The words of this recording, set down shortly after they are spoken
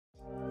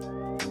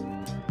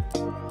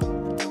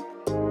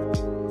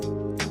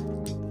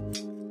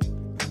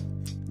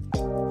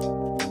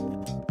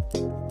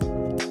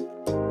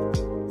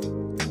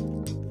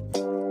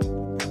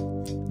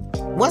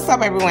What's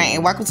up, everyone,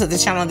 and welcome to the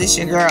channel. This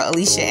your girl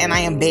Alicia, and I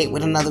am back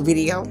with another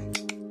video.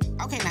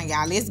 Okay, now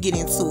y'all, let's get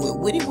into it.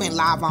 Woody went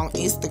live on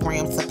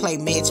Instagram to play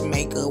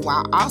matchmaker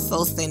while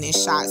also sending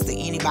shots to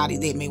anybody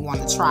that may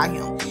want to try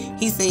him.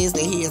 He says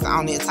that he is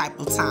on that type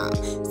of time.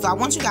 So I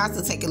want you guys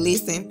to take a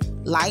listen,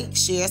 like,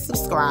 share,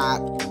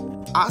 subscribe.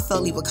 Also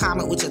leave a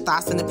comment with your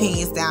thoughts and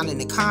opinions down in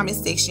the comment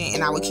section,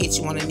 and I will catch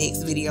you on the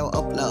next video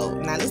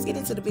upload. Now let's get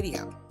into the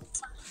video.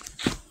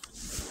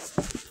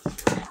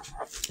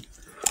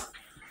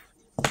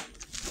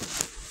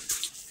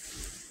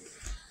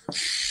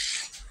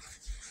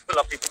 Pull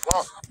up if you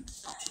want.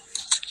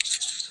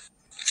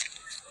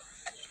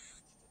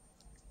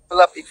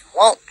 Pull up if you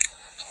want.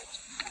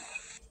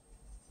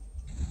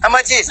 How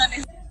much is it? I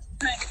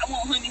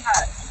want honey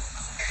hot.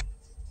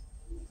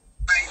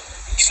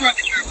 Shrimp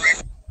and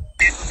shrimp.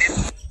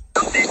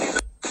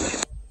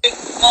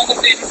 One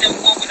with babies and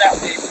one without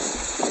babies.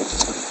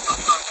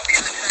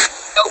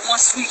 One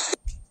sweet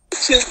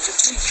chili, and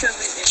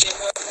then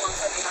one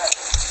honey hot.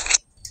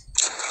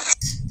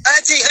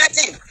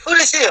 Auntie, who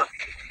this here?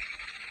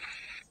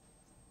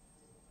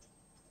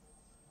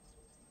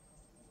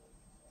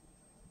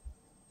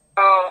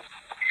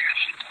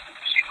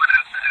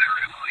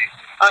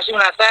 She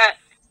went outside.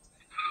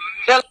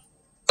 Tell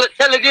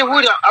her this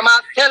Woody.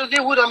 Tell her this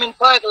Woody. I'm in the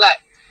parking lot.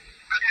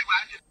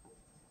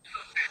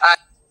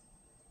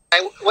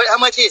 Alright. What? How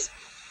much is it?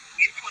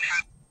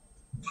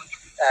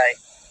 Alright.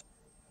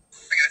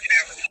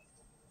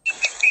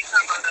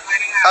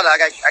 Hold on,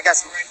 I got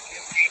some.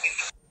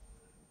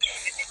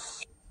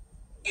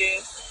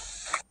 Yeah.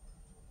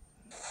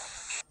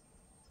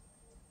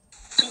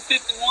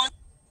 251.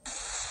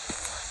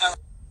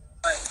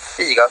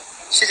 Here you go.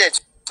 She said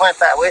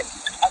 25 with.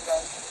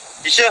 Okay.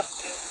 You sure?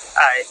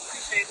 Alright.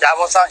 Y'all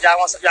want some? Y'all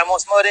want some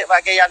of that? If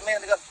I gave y'all a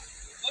minute ago.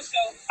 What's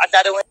up? I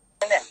thought it went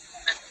in there.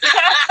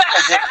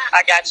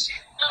 I got you.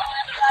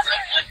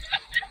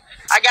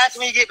 I got you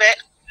when you get back.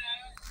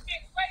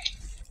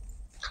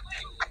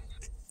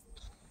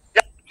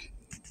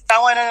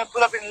 I went in and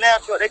pull up in the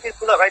lounge truck. They can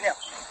pull up right now.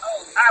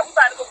 Oh, alright, we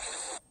about to go.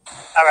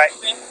 Alright.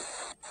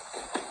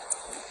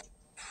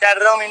 Y'all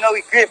don't even know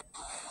we grip.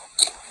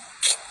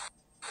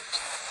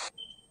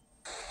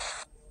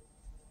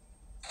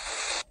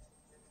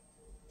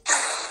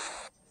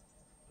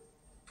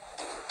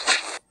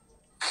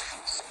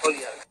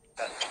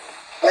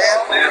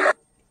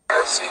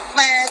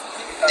 Man,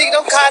 nigga,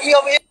 don't call me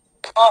over here.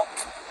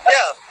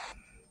 Yeah.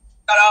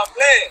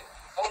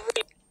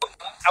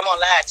 I'm on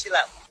live, chill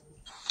out.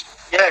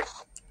 Yeah,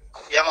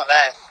 I'm on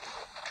live.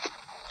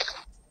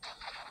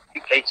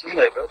 You play too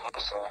late, bro.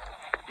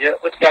 Yeah,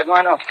 what you got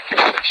going on?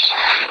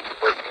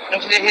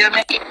 Don't you hear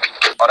me?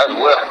 Oh, that's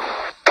well.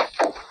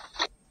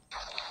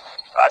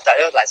 I thought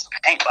it was like some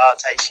paintball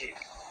type shit.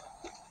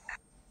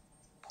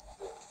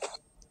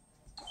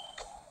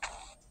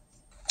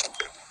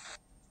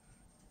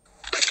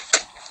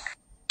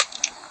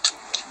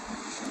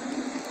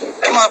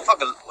 That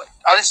motherfucker, what?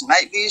 Oh, this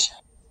night vision?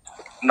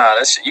 Nah,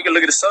 that shit. You can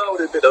look at the sun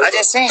with it, though. I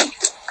just seen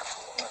it.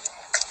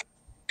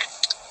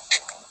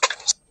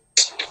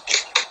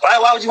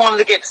 Why would you want to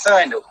look at the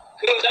sun, though?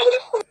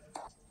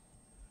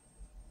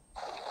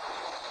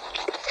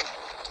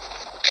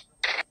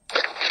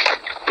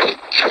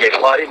 Yeah,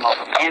 party,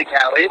 motherfucker. Any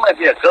kind of way. It might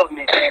be a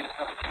government thing or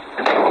something.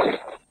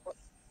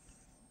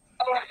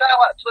 I don't understand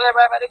why 12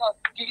 right now, they're going to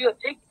give you a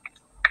ticket.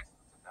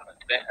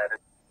 They had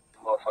it.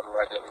 Motherfucker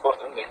right there. Fuck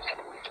them niggas.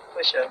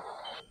 For sure.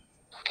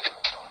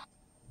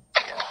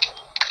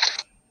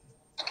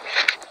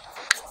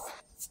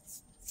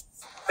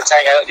 What time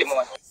you got up this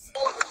morning?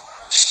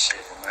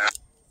 Shit, man.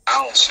 I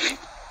don't sleep.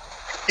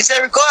 He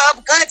said record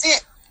our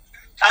content.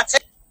 I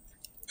tell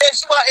you,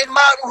 she walked in the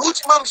mouth with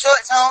hoochie mama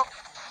shorts on.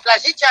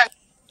 Like she trying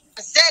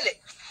to sell it.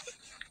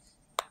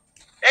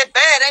 That's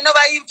bad. Ain't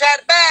nobody even tried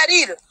to buy it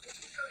either.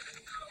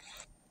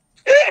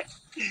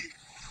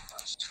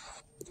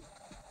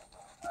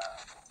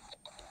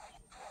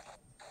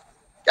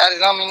 Got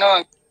it on me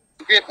knowing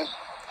gripping.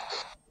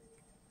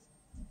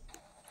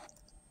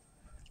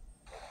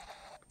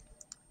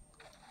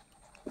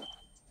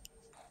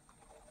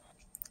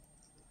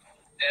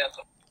 Yeah,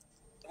 so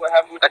what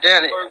happened with the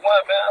damn it. first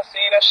one, man? I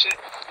seen that shit.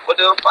 What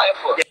they were fighting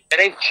for? Yeah,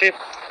 they tripping.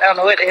 I don't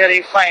know what the hell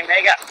they fighting.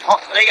 They got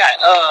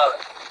all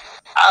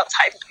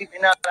type of people,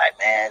 you know, like,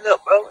 man,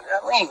 look, bro,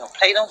 we ain't gonna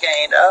play them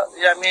games, dog.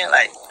 You know what I mean?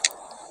 Like,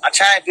 I'm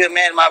trying to be a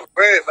man of my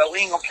word, but we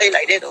ain't gonna play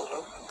like that, though,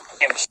 bro.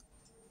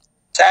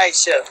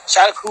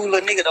 Shout a cool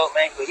little nigga, though,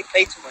 man, but he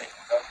play too much,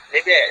 bro. They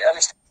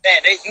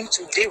understand. They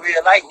YouTube, they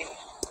real life nigga.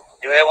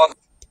 They want to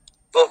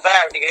go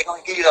viral, nigga. They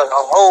gonna give you a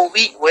whole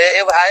week,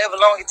 however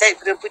long it takes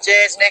for them to put your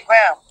ass in that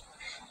ground.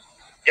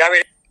 Y'all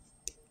ready?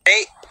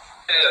 Hey?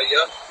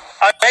 Yeah.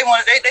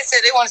 They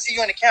said they want to see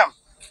you in the camera.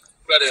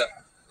 Right there.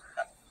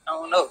 I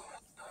don't know.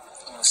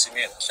 You want to see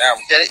me in the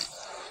camera? Get it?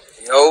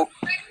 Yo.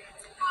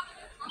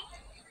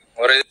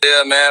 What it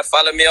is, man?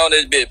 Follow me on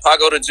this bitch.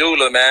 Paco the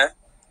Jeweler, man.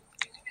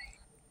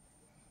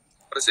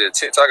 What is it?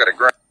 TikTok at the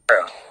ground.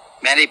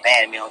 Man, they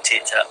banned me on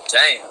TikTok.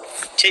 Damn.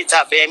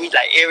 TikTok banned me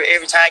like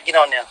every time I get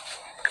on there.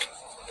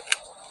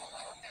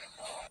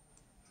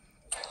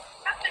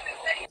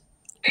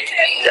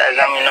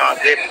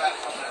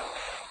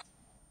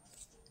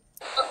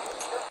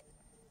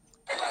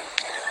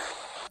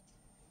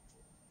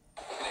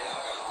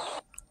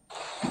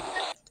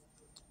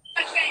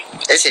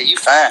 They said you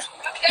fine.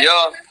 Yo,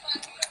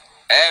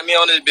 add me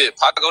on this bit.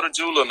 Paco the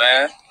jeweler,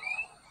 man.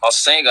 I'm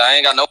single. I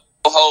ain't got no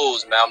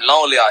hoes, man. I'm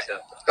lonely out here.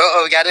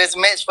 We got this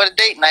match for the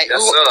date night.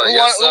 Yes, who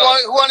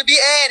sir. want to be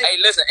added? Hey,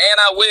 listen, and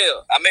I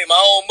will. I make my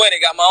own money.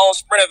 Got my own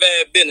Sprinter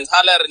van business.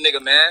 Holla at a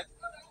nigga, man.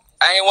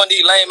 I ain't one of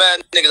these lame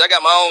ass niggas. I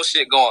got my own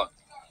shit going.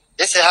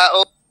 They said,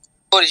 how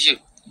old is you?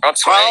 I'm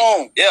 20.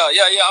 Grown. Yeah.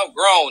 I'm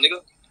grown,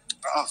 nigga.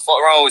 Fuck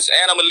wrong with you.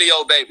 And I'm a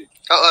Leo, baby.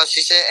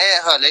 She said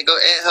add her. They go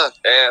add her.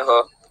 Add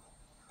her.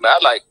 Man, I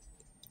like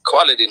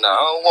quality now. I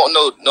don't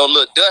want no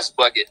little dust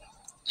bucket.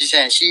 You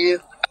saying she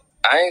you?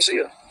 I ain't see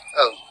her.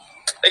 Oh.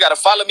 They gotta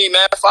follow me,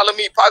 man. Follow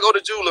me, Paco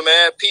the jeweler,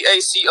 man.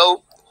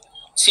 PACOTHEJEWELER.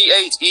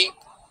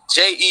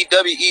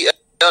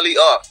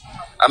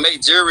 I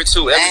make jewelry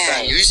too, everything.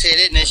 Man, you said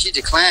it and then she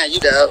declined. You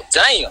dog.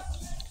 Damn.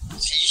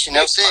 See, you should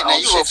never say it. Now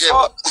you should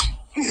fuck.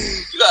 You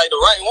got the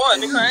right one,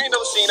 nigga. I ain't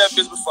never seen that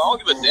bitch before. I don't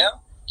give a damn.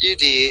 You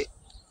did.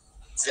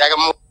 See, I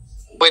got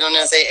wait on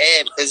them to say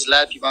add because there's a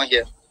lot of people on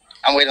here.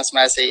 I'm waiting on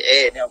somebody to say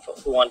add them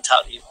who want to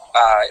talk to you.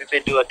 Alright. If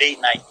they do a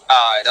date night.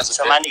 Alright, that's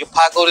so my nigga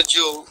Paco the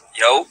jeweler.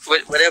 Yo.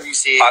 Whatever you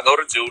said. Paco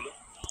the jeweler.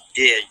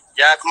 Yeah.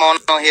 Y'all come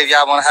on here if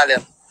y'all want to holler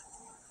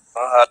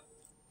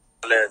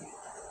at me.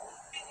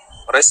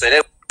 What they say,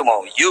 they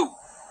want you.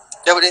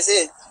 That's what they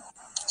said.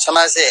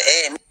 Somebody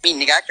said add me,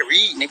 nigga. I can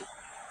read, nigga.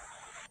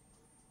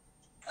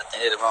 I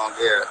think they're the wrong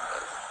girl.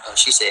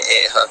 She said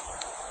add her.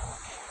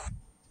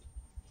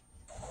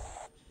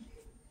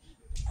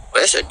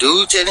 Well, that's a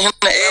dude telling him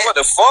to add. Man, what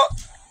the fuck?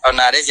 Oh,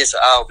 nah, that's just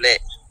all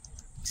black.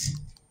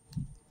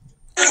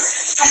 Hey,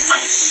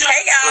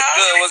 y'all. What's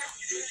good?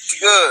 What's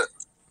good?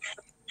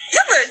 You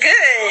look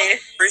good.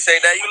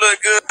 Appreciate that. You look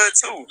good,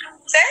 too.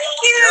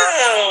 Thank you.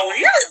 Yeah.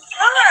 You look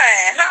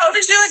fine. How old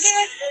is you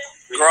again?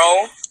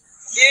 Grown.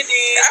 You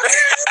did.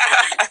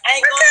 Okay.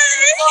 Ain't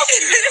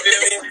Okay.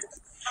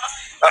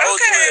 How old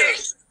you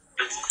is?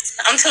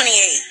 I'm 28.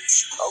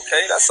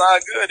 Okay, that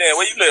sounds good then.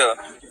 Where you live?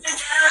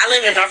 I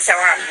live in North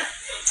Carolina.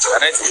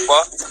 That ain't too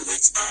far.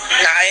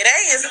 No, it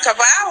ain't. It's a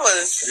couple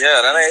hours. Yeah,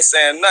 that ain't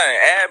saying nothing.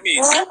 Add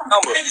me. Send your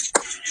number.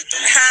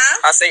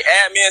 Huh? I say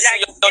add me and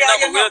send your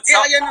number. We'll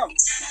talk. your number.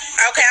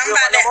 Okay, I'm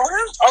about that.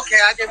 Okay,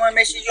 I just want to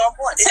make sure you're on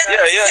point.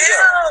 Yeah.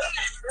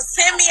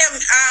 Send me a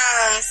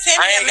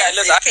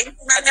message.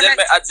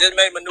 I just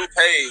made my new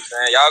page,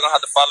 man. Y'all gonna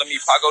have to follow me,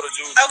 Paco the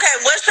jeweler. Okay,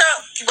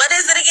 what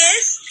is it again?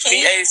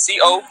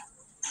 PACO.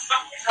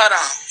 Hold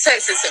on.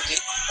 Text it to me.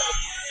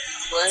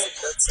 What?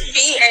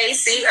 PACO.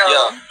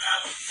 Yeah.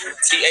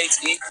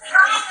 THE.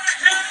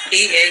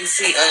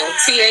 PACO.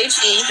 THE.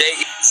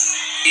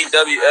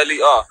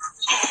 JEWLER.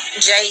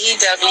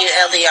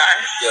 JEWLER.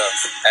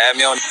 Yeah. Add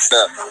me on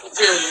stuff.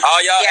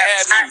 All y'all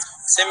add me.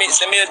 Send me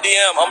a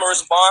DM. I'ma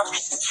respond.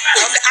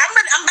 Okay, I'm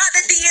about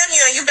to DM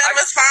you and you better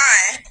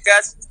respond.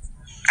 Got you.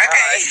 Okay.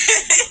 Right.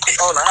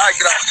 Hold on, how I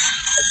get out?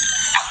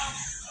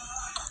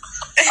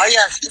 Oh,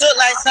 yeah, she look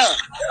like something.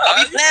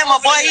 I be playing my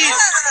boy.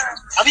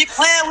 I be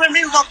playing with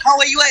me. We gonna come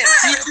where you at.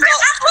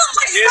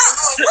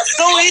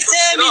 Soon he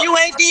tell me you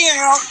ain't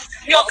there,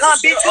 you gonna come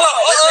beat you up.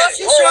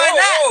 She showing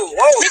that.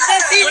 We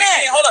couldn't see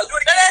nothing. Hold on, do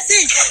it again. Let's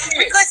see.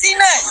 We couldn't see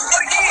nothing. Do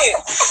it again.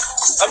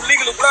 I'm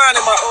legally blind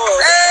in my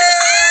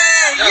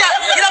Hey,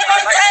 get up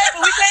on the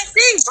table. We can't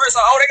see. First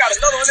off, they got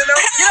another one in there.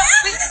 Get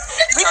up.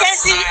 We can't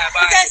see.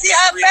 We can't see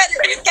how fat it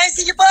is. We can't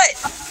see your butt.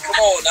 Come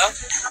on now.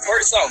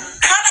 Work something.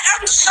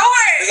 I'm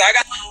short.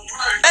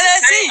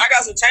 Let's see. I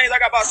got some change. I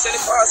got about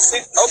 75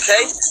 cents.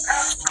 Okay.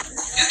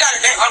 You got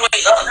it.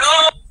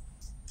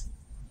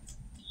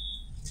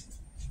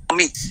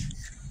 Me.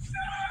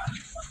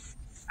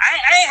 I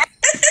ain't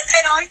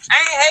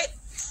hate.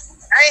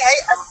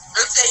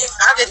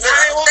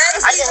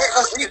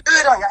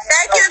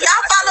 Thank you.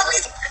 Y'all follow me.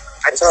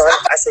 I told her,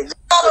 I said,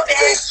 Follow me.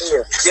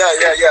 Yeah.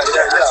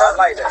 I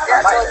like that.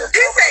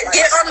 You said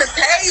get on the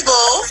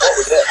table.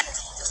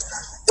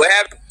 What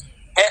happened?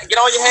 Get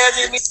on your hands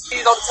and knees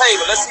on the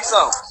table. Let's see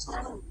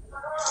something.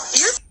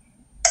 You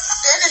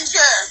stand in the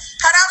chair.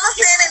 Hold on, I'm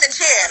stand in the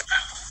chair.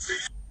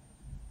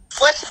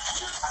 what?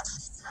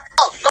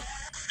 Oh, go.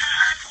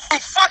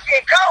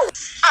 Fucking go.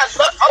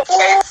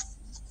 Okay.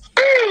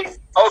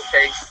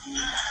 Okay.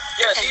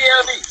 Yeah,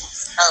 DM me.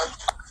 Oh.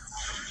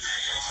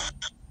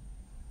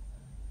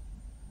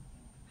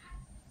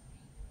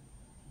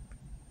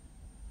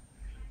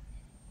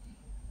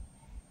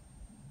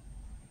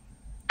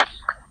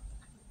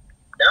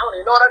 I don't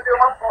even know what I do on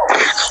my phone.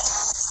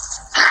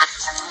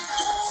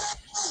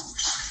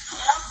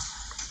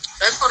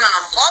 Let's put it on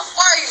the floor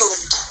for you.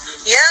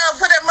 Yeah,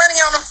 put that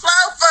money on the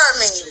floor for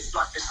me.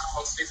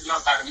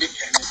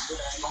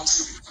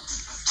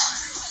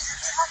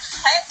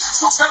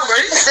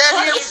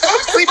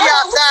 We be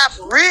outside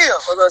for real.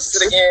 Let's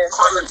sit again.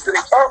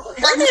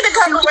 We need to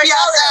come We be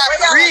outside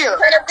for real.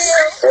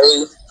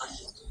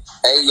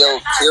 Hey, yo,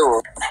 Kira.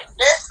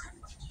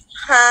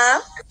 Huh?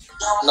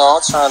 No,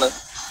 I'm trying to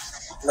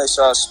make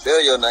sure I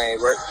spell your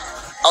name right.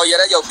 Oh, yeah,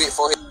 that's your big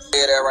forehead.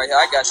 that right here.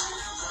 I got you.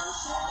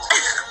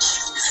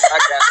 I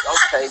got you.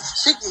 Okay.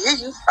 She can hear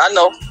you. I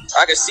know.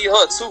 I can see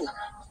her too.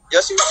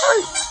 Yes, you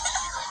right.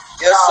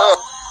 Yes, sir.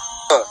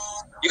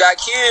 You got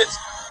kids?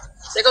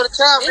 They go to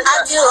child.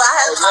 I do. I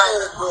have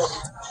two.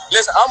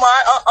 Listen, I'm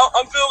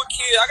good with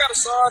kids. I got a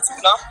son too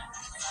now.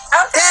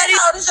 Okay,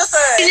 how old is your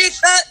son?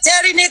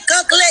 Tell these niggas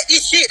come collect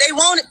this shit. They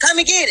want it. Come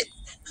and get it.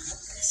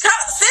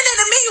 Send it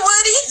to me,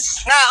 Woody.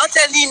 Nah, I'm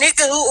telling these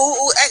niggas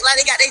who act like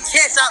they got their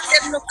chest out.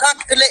 Tell them to come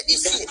collect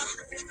this shit.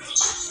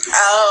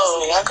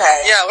 Oh,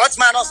 okay. Yeah, what's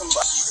mine on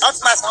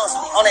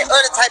on that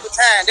other type of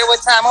time. There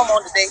was time I'm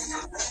on today.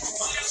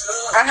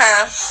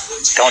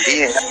 Don't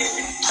do it.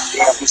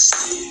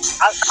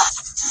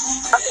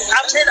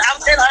 I'm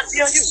telling her to be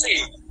on you.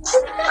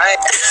 I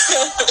ain't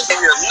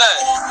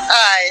Nothing.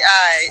 Alright.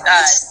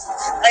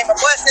 Hey, my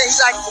boy said he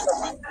like you,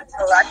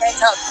 so I can't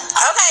talk.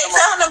 Okay,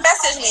 tell him to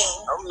message me.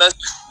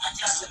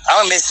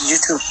 I'm messing you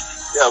too.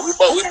 Yeah, we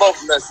both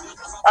messing.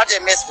 I'll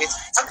just mess with you.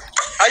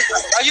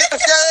 Are you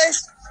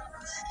serious?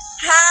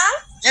 Huh?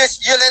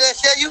 You let her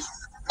share you?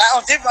 Like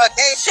on different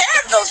occasions?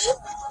 Share me?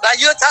 Like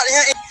you'll talk to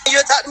him and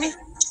you'll talk to me?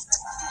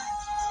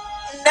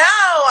 No,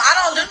 I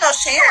don't do no I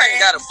sharing.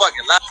 ain't got a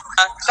fucking lie.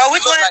 So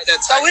which one? Like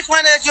that So which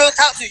one that you'll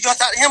talk to? You want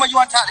to talk to him or you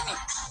want to talk to me?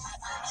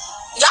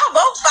 Y'all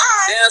both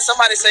fine. Damn,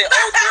 somebody say, "Oh,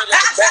 girl in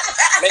the back,"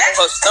 making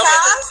her stomach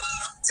hurt.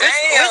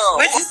 Damn,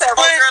 Which you said,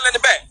 "Oh, girl in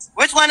the back."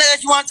 Which one that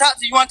you want to talk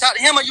to? You want to talk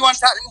to him or you want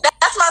to talk to me?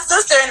 That's my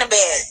sister in the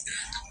bed.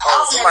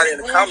 Oh, somebody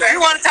in the comments.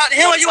 You want to talk to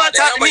him or you want to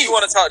talk to me? You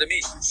want to talk to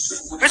me?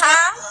 Which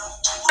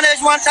one that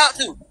you want to talk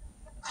to?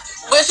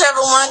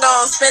 Whichever one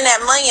gonna spend that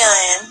money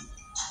on.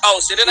 Oh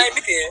shit, it ain't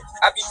me then.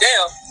 I be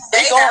down.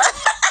 He going.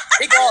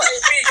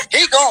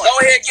 He going. Go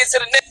ahead and get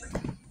to the next.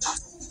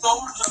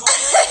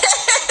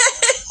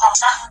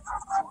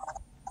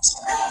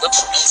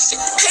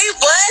 He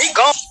what? He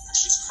going.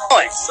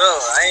 So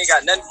I ain't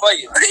got nothing for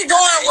you. He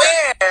going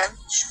where?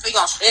 We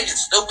gonna spend it,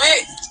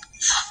 stupid.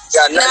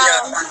 Got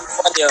nothing.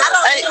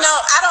 No.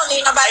 I don't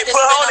need nobody to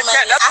put her spend on no the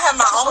chat. money. I have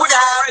my own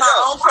job, my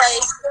own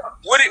place.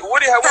 Woody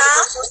have one of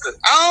your sisters.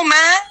 I don't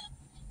mind.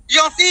 You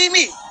gonna feed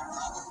me?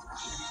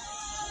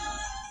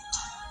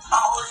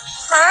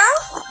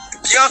 Huh?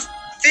 You gonna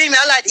feed me?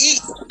 I like to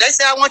eat. They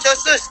say I want your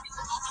sister.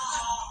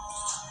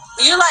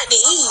 You like to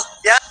eat?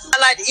 Yeah, I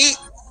like to eat.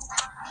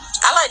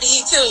 I like to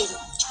eat too.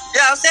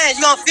 Yeah, I'm saying,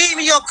 you gonna feed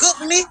me? You gonna cook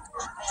for me?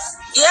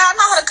 Yeah, I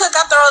know how to cook.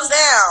 I throw it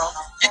down.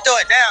 You throw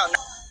it down.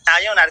 Nah,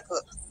 you don't know how to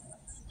cook.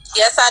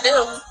 Yes, I do.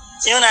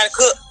 You don't know how to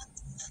cook.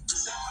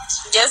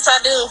 Yes,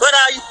 I do. What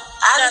are you?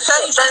 I can show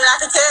you, but I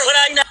can tell you. What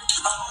are you not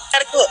how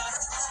to cook?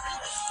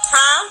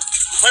 Huh?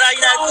 What are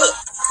you not to cook?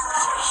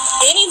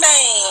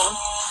 Anything.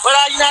 What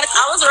are you not to cook?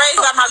 I was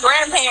raised by my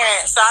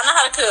grandparents, so I know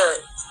how to cook.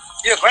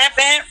 Your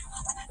grandparent?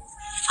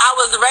 I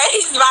was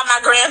raised by my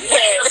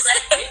grandparents.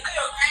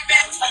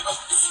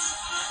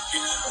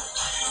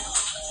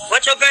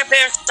 What your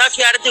grandparents taught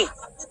you how to do?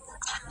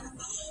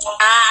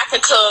 I can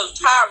cook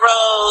pot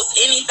roast,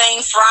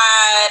 anything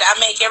fried. I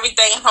make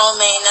everything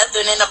homemade,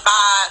 nothing in a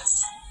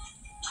box.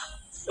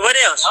 What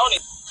else?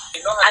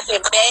 I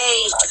can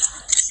bake.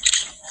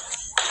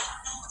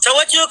 So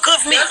what you cook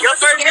for me? Your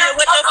first meal,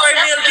 what your first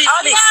meal be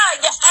for me?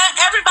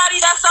 Yeah.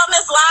 Everybody that's on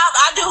this live,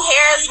 I do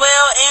hair as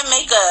well and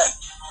makeup.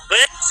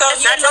 So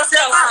if you're in North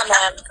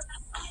Carolina,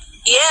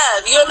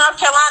 yeah, if you're in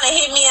North Carolina,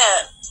 hit me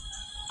up.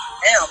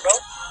 Damn, bro.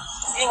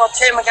 You ain't gonna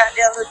tell me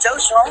goddamn little Joe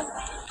show.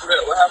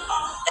 What happened?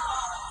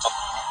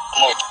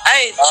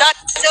 Hey, shout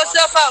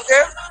yourself out,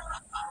 girl.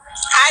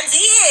 I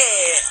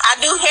did. I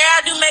do hair,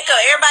 I do makeup.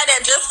 Everybody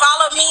that just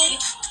followed me,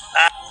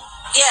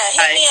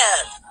 hit me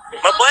up.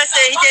 My boy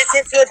said he just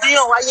sent you a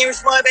DM. Why you ain't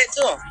respond back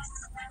to him?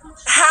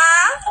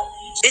 Huh?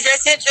 He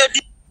just sent you a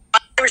DM. Why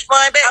you ain't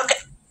respond back?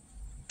 Okay.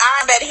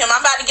 I'm better him.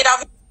 I'm about to get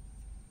off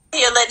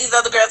here and let these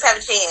other girls have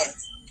a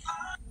chance.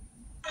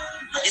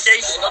 You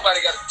said nobody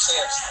got a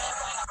chance.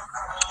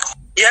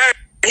 You heard?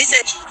 He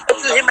said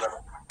him.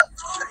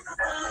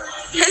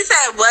 He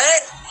said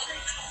what?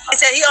 He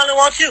said he only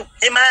wants you.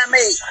 He mind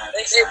made.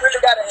 They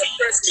really gotta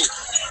impress me.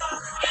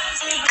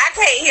 I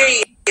can't hear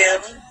you.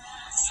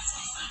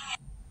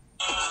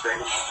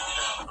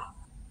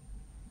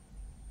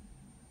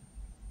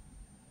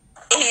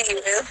 I can't hear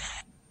you.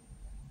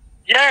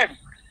 You heard?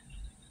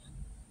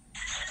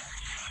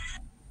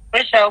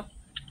 For sure.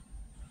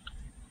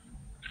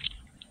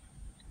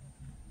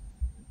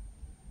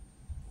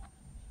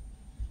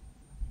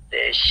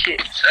 That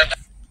shit.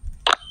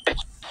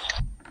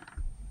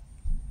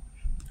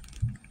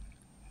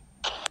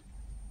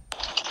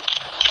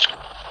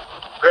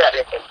 Grab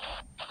it.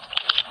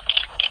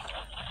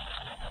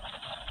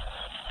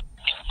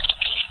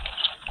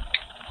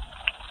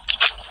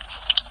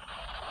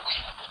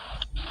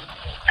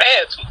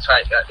 Pants too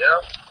tight,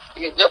 goddamn.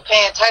 Your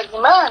pants tighter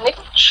than mine,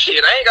 nigga.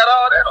 Shit, I ain't got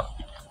all that.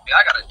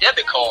 I got a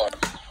debit card.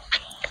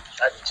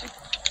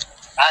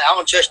 I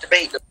don't trust the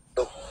bank,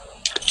 though.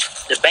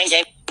 The bank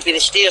ain't be the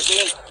steal for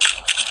me.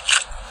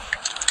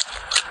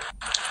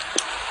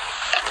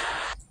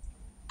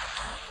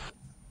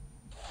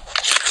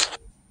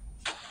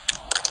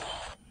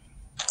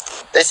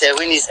 They said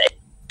we need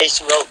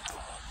H2O.